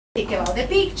Think about the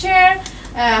picture,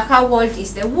 how old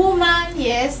is the woman,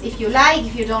 yes, if you like,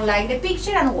 if you don't like the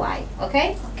picture, and why,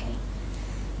 okay? Okay.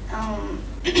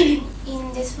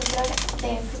 In this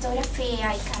photography,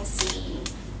 I can see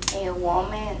a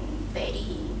woman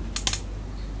very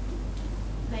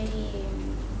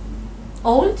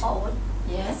Old? old.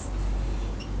 Yes.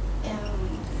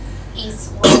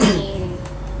 Is wearing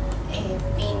a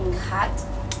pink hat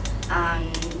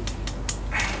and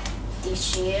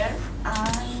t-shirt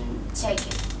and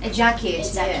jacket. A jacket,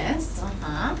 A jacket. yes.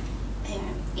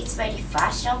 It's very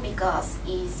fashion because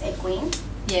it's a queen.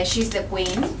 Yeah, she's the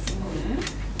queen.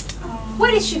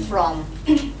 Where is she from?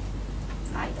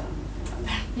 I don't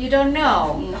remember. You don't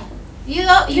know? No. You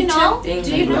know? Do you know?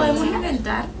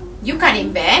 inventar. You can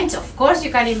invent, of course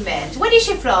you can invent. Where is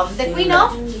she from? The Queen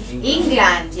of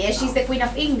England. Yes, she's the Queen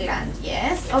of England.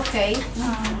 Yes, okay.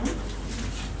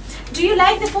 Do you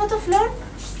like the photo, Flor?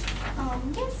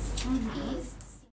 Yes.